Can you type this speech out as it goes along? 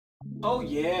Oh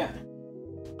yeah.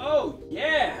 Oh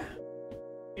yeah.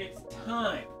 It's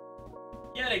time.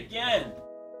 Yet again.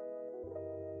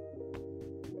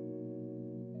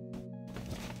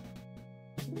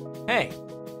 Hey.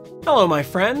 Hello my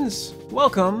friends.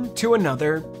 Welcome to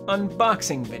another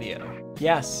unboxing video.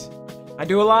 Yes, I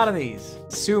do a lot of these.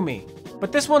 Sue me.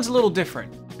 But this one's a little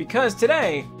different because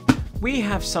today we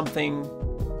have something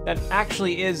that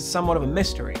actually is somewhat of a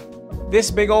mystery. This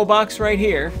big old box right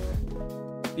here,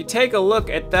 if you take a look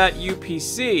at that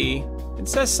UPC, it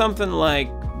says something like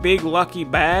Big Lucky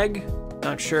Bag.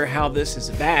 Not sure how this is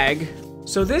a bag.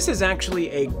 So this is actually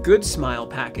a Goodsmile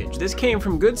package. This came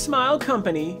from Goodsmile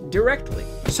company directly.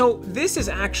 So this is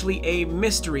actually a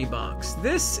mystery box.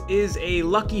 This is a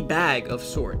lucky bag of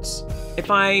sorts.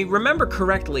 If I remember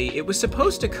correctly, it was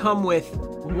supposed to come with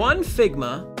one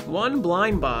Figma, one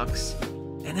blind box,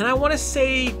 and then I want to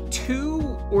say 2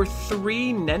 or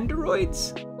 3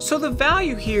 nendoroids. So the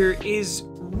value here is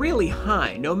really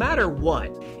high, no matter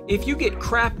what. If you get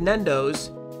crap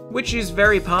nendos, which is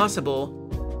very possible,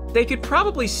 they could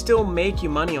probably still make you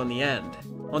money on the end,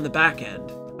 on the back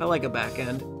end. I like a back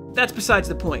end. That's besides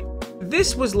the point.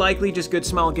 This was likely just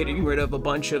Goodsmile getting rid of a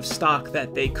bunch of stock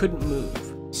that they couldn't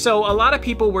move. So a lot of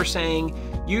people were saying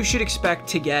you should expect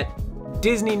to get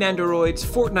Disney nendoroids,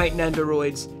 Fortnite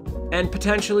nendoroids, and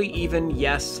potentially even,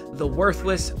 yes, the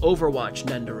worthless Overwatch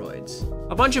nendoroids.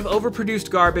 A bunch of overproduced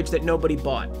garbage that nobody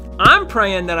bought. I'm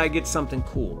praying that I get something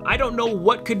cool. I don't know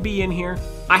what could be in here.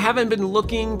 I haven't been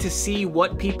looking to see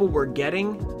what people were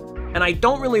getting, and I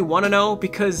don't really want to know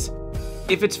because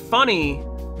if it's funny,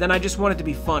 then I just want it to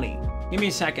be funny. Give me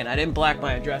a second, I didn't black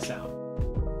my address out.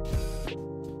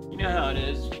 You know how it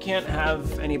is, you can't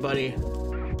have anybody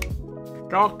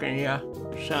stalking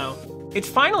you, so. It's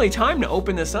finally time to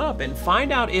open this up and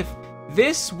find out if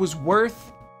this was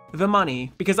worth the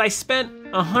money, because I spent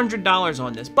 $100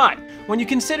 on this. But when you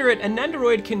consider it, a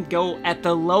nendoroid can go at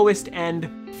the lowest end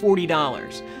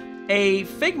 $40. A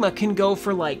Figma can go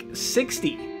for like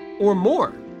 60 or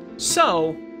more.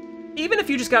 So even if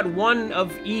you just got one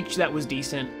of each that was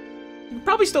decent, you could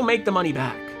probably still make the money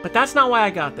back. But that's not why I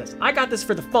got this. I got this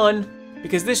for the fun,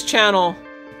 because this channel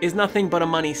is nothing but a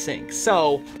money sink.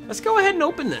 So let's go ahead and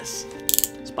open this.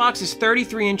 This box is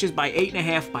 33 inches by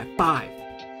 8.5 by 5.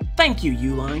 Thank you,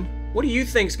 Uline. What do you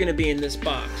think's gonna be in this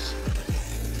box?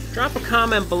 Drop a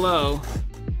comment below.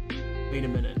 Wait a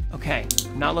minute. Okay,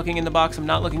 I'm not looking in the box, I'm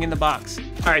not looking in the box.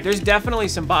 All right, there's definitely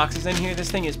some boxes in here. This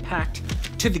thing is packed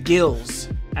to the gills,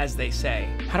 as they say.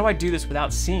 How do I do this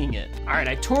without seeing it? All right,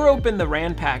 I tore open the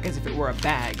Rand pack as if it were a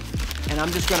bag, and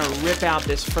I'm just gonna rip out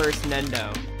this first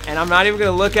Nendo. And I'm not even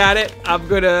gonna look at it. I'm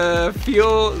gonna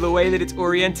feel the way that it's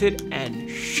oriented and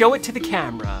show it to the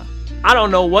camera. I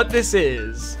don't know what this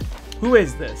is. Who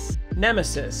is this?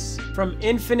 Nemesis from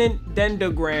Infinite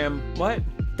Dendogram. What?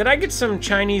 Did I get some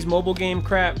Chinese mobile game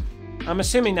crap? I'm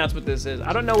assuming that's what this is.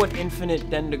 I don't know what Infinite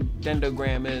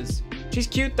Dendogram is. She's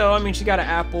cute though. I mean, she got an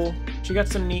apple. She got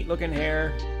some neat looking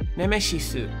hair.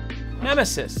 Nemeshisu.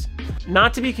 Nemesis.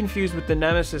 Not to be confused with the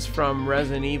Nemesis from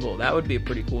Resident Evil. That would be a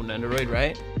pretty cool nendoroid,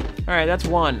 right? All right, that's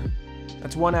one.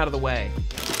 That's one out of the way.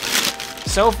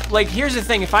 So, like, here's the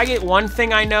thing. If I get one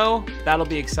thing I know, that'll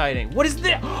be exciting. What is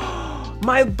this?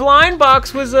 My blind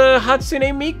box was a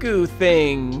Hatsune Miku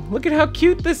thing. Look at how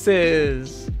cute this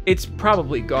is. It's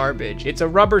probably garbage. It's a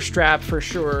rubber strap for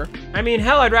sure. I mean,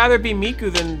 hell, I'd rather be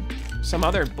Miku than some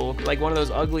other bulk, like one of those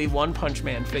ugly One Punch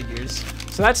Man figures.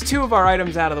 So that's 2 of our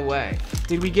items out of the way.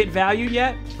 Did we get value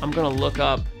yet? I'm gonna look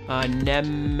up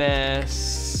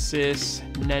Nemesis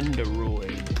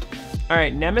Nendoroid. All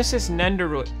right, Nemesis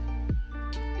Nendoroid.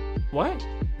 What?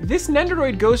 This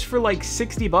nendoroid goes for like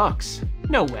 60 bucks.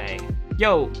 No way.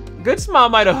 Yo, Goodsmile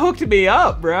might have hooked me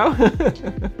up, bro.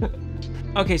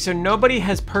 Okay, so nobody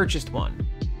has purchased one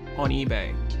on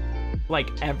eBay. Like,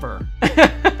 ever.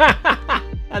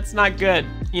 That's not good.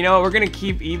 You know, we're gonna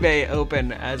keep eBay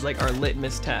open as like our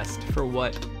litmus test for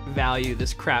what value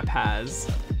this crap has.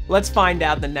 Let's find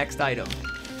out the next item.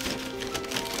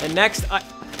 The next,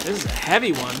 this is a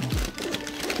heavy one.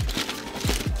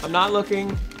 I'm not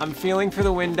looking, I'm feeling for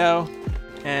the window,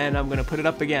 and I'm gonna put it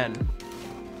up again.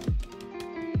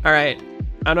 All right,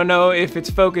 I don't know if it's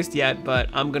focused yet, but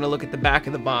I'm gonna look at the back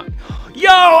of the box.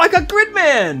 Yo, I got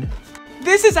Gridman!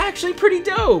 This is actually pretty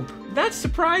dope. That's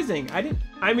surprising. I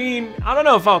don't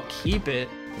know if I'll keep it.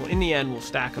 Well, in the end, we'll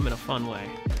stack them in a fun way.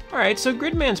 All right, so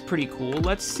Gridman's pretty cool.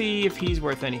 Let's see if he's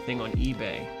worth anything on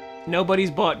eBay.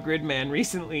 Nobody's bought Gridman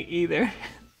recently either.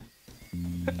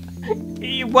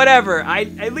 Whatever,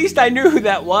 at least I knew who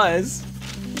that was.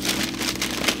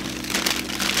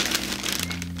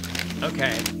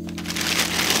 Okay.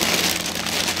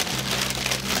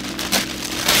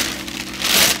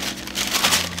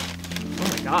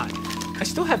 I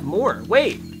still have more.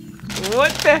 Wait.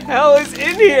 What the hell is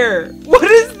in here? What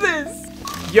is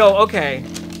this? Yo, okay.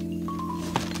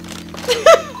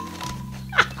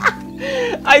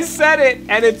 I said it,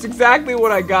 and it's exactly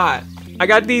what I got. I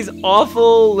got these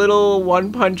awful little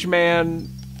One Punch Man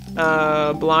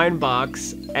blind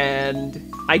box,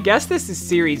 and I guess this is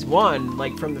series 1,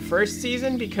 like from the first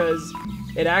season, because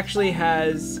it actually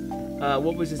has,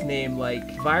 what was his name,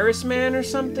 like Virus Man or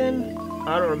something?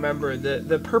 I don't remember.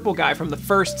 The purple guy from the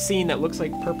first scene that looks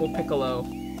like Purple Piccolo.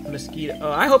 Mosquito.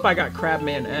 Oh, I hope I got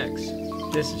Crabman X.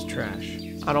 This is trash.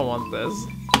 I don't want this.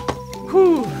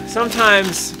 Whew.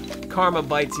 Sometimes karma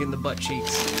bites you in the butt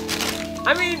cheeks.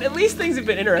 I mean, at least things have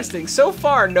been interesting. So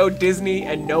far, no Disney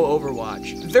and no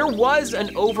Overwatch. There was an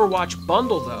Overwatch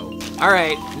bundle, though. All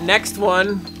right, next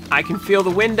one. I can feel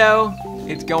the window.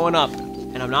 It's going up,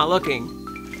 and I'm not looking.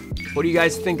 What do you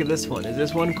guys think of this one? Is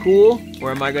this one cool?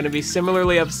 Or am I gonna be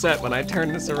similarly upset when I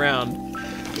turn this around?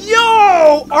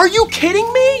 Yo! Are you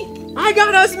kidding me? I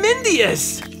got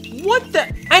Osmindius! What the?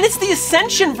 And it's the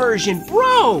Ascension version,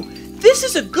 bro! This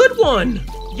is a good one!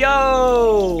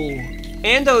 Yo!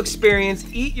 Ando experience,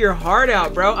 eat your heart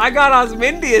out, bro. I got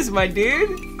Osmindius, my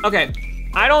dude. Okay,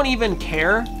 I don't even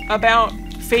care about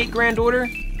Fate Grand Order,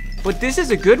 but this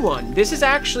is a good one. This is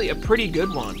actually a pretty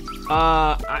good one.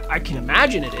 I can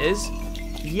imagine it is.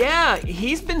 Yeah,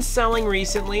 he's been selling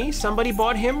recently. Somebody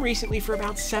bought him recently for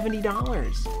about $70.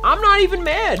 I'm not even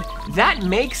mad. That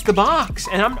makes the box,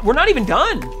 and we're not even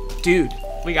done. Dude,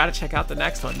 we gotta check out the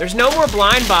next one. There's no more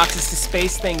blind boxes to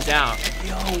space things out.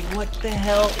 Yo, what the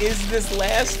hell is this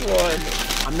last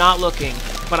one? I'm not looking,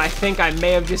 but I think I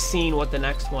may have just seen what the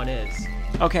next one is.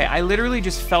 Okay, I literally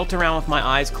just felt around with my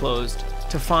eyes closed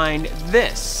to find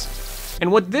this.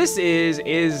 And what this is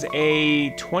a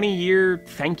 20-year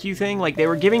thank you thing. Like, they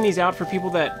were giving these out for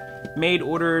people that made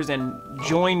orders and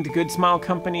joined Goodsmile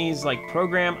companies, like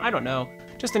program. I don't know.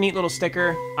 Just a neat little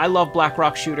sticker. I love Black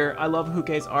Rock Shooter. I love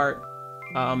Huke's art.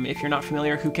 If you're not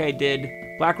familiar, Huke did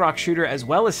Black Rock Shooter as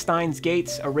well as Steins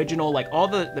Gate's original, like all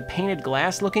the painted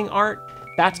glass looking art.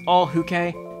 That's all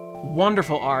Huke.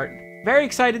 Wonderful art. Very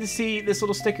excited to see this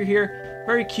little sticker here.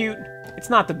 Very cute.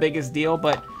 It's not the biggest deal,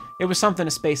 but it was something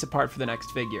to space apart for the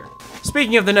next figure.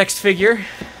 Speaking of the next figure,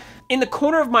 in the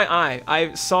corner of my eye,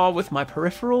 I saw with my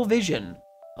peripheral vision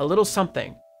a little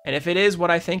something. And if it is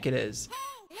what I think it is,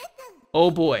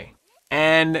 oh boy.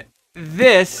 And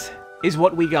this is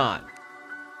what we got.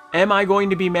 Am I going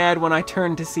to be mad when I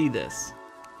turn to see this?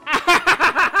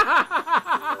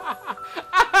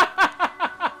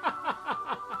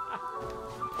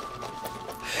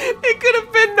 It could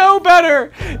have been no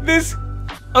better.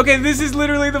 Okay, this is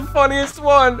literally the funniest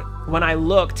one. When I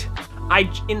looked,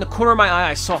 in the corner of my eye,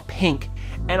 I saw pink,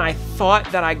 and I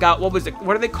thought that I got, what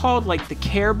are they called? Like the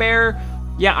Care Bear?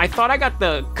 Yeah, I thought I got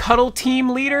the Cuddle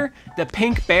Team leader, the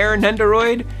Pink Bear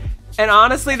Nendoroid, and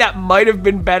honestly, that might have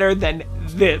been better than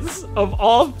this. Of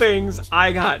all things,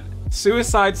 I got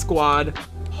Suicide Squad,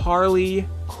 Harley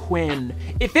Quinn.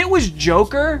 If it was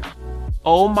Joker,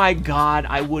 oh my God,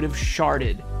 I would have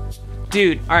sharded.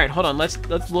 Dude, all right, hold on, let's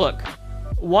look.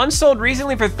 One sold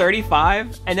recently for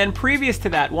 35, and then previous to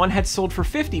that, one had sold for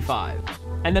 55.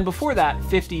 And then before that,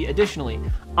 50 additionally.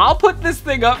 I'll put this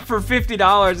thing up for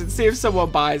 $50 and see if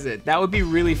someone buys it. That would be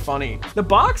really funny. The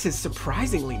box is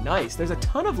surprisingly nice. There's a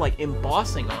ton of like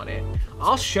embossing on it.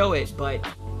 I'll show it, but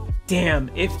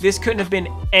damn, if this couldn't have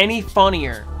been any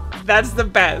funnier, that's the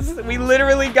best. We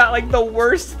literally got like the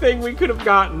worst thing we could have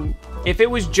gotten. If it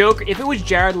was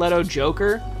Jared Leto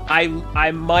Joker,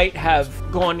 I might have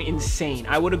gone insane.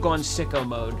 I would have gone sicko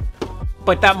mode.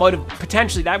 But that wouldn't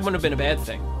have been a bad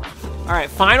thing. All right,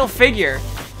 final figure.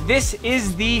 This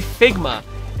is the Figma.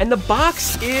 And the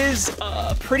box is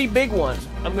a pretty big one.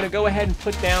 I'm gonna go ahead and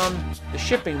put down the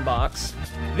shipping box.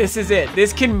 This is it.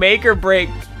 This can make or break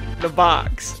the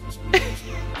box.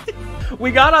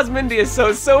 We got Osmindius,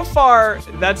 so far,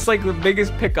 that's like the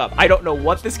biggest pickup. I don't know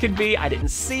what this could be. I didn't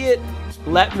see it.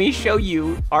 Let me show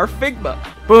you our Figma.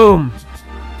 Boom.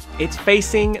 It's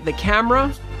facing the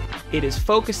camera. It is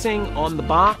focusing on the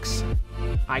box.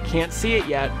 I can't see it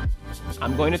yet.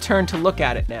 I'm going to turn to look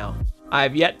at it now. I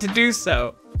have yet to do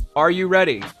so. Are you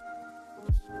ready?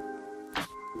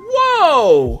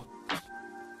 Whoa!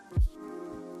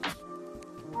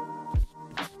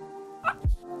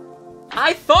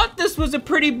 I thought this was a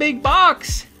pretty big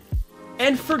box.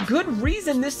 And for good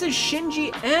reason. This is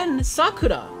Shinji and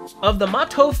Sakura of the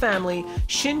Mato family.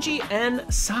 Shinji and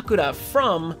Sakura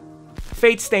from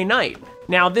Fate Stay Night.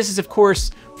 Now, this is, of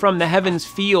course, from the Heaven's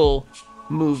Feel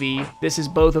movie. This is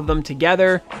both of them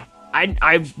together.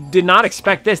 I did not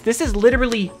expect this. This is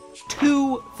literally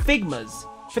 2 Figmas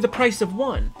for the price of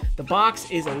one. The box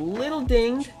is a little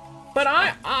dinged, but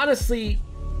I honestly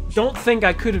don't think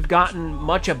I could have gotten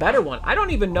much a better one. I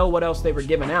don't even know what else they were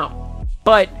giving out.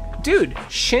 But dude,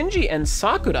 Shinji and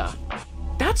Sakura,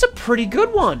 that's a pretty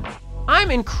good one.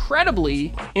 I'm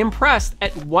incredibly impressed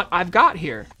at what I've got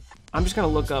here. I'm just gonna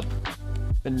look up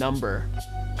the number,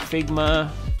 Figma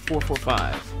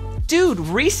 445. Dude,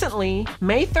 recently,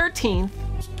 May 13th,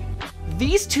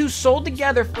 these two sold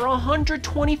together for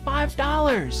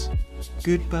 $125.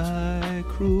 Goodbye,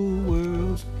 cruel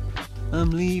world.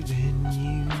 I'm leaving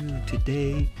you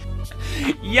today.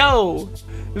 Yo,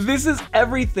 this is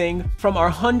everything from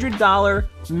our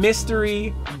 $100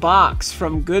 mystery box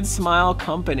from Goodsmile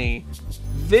Company.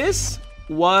 This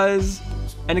was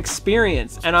an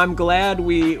experience, and I'm glad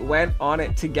we went on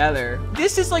it together.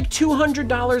 This is like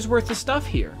 $200 worth of stuff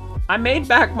here. I made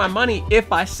back my money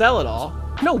if I sell it all.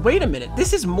 No, wait a minute,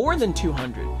 this is more than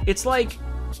 200. It's like,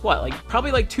 what, like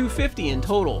probably like 250 in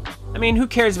total. I mean, who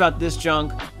cares about this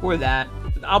junk or that?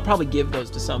 I'll probably give those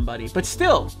to somebody, but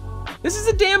still, this is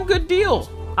a damn good deal.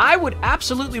 I would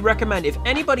absolutely recommend, if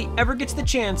anybody ever gets the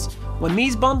chance, when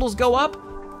these bundles go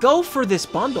up, go for this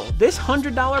bundle. This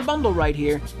 $100 bundle right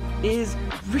here is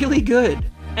really good.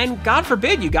 And God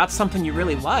forbid you got something you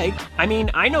really liked. I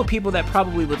mean, I know people that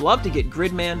probably would love to get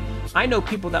Gridman. I know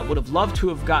people that would have loved to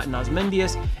have gotten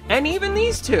Osmundius, and even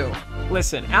these two.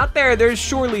 Listen, out there's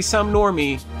surely some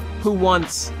normie who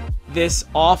wants this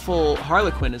awful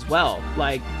Harlequin as well.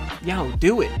 Like, yo,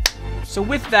 do it. So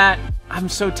with that, I'm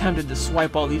so tempted to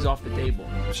swipe all these off the table.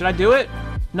 Should I do it?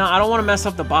 No, I don't want to mess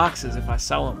up the boxes if I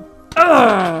sell them.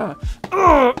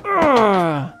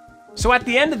 So at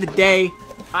the end of the day,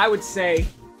 I would say,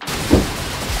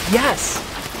 yes,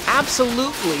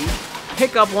 absolutely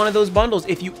pick up one of those bundles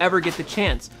if you ever get the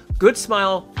chance.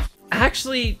 Goodsmile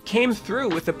actually came through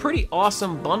with a pretty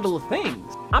awesome bundle of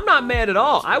things. I'm not mad at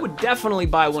all. I would definitely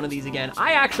buy one of these again.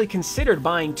 I actually considered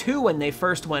buying two when they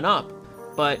first went up,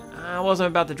 but I wasn't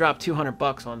about to drop 200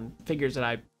 bucks on figures that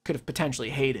I could have potentially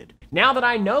hated. Now that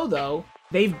I know though,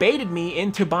 they've baited me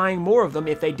into buying more of them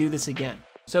if they do this again.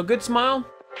 So Goodsmile,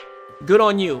 good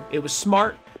on you. It was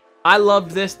smart. I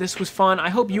loved this. This was fun. I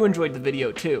hope you enjoyed the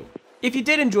video too. If you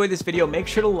did enjoy this video, make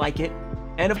sure to like it.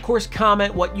 And of course,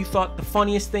 comment what you thought the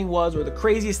funniest thing was, or the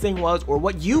craziest thing was, or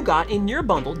what you got in your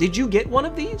bundle. Did you get one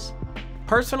of these?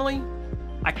 Personally,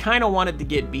 I kind of wanted to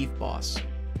get Beef Boss.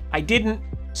 I didn't,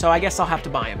 so I guess I'll have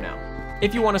to buy him now.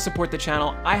 If you want to support the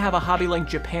channel, I have a Hobby Link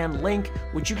Japan link,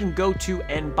 which you can go to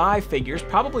and buy figures,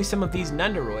 probably some of these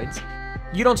nendoroids.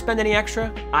 You don't spend any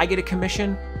extra, I get a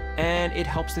commission, and it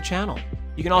helps the channel.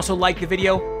 You can also like the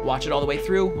video, watch it all the way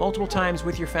through, multiple times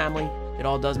with your family. It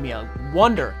all does me a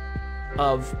wonder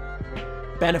of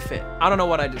benefit. I don't know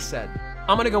what I just said.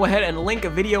 I'm gonna go ahead and link a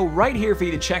video right here for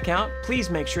you to check out. Please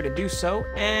make sure to do so.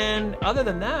 And other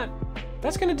than that,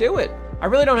 that's gonna do it. I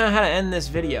really don't know how to end this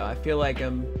video. I feel like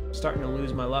I'm starting to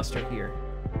lose my luster here.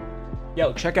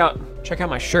 Yo, check out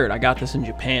my shirt. I got this in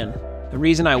Japan. The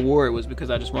reason I wore it was because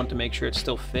I just wanted to make sure it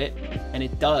still fit, and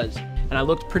it does. And I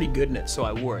looked pretty good in it, so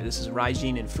I wore it. This is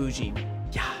Raijin and Fujin.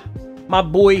 Yeah. My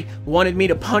boy wanted me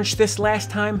to punch this last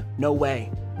time? No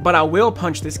way. But I will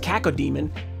punch this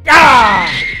Cacodemon. Ah!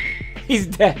 He's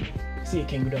dead. See you,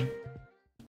 Kingu.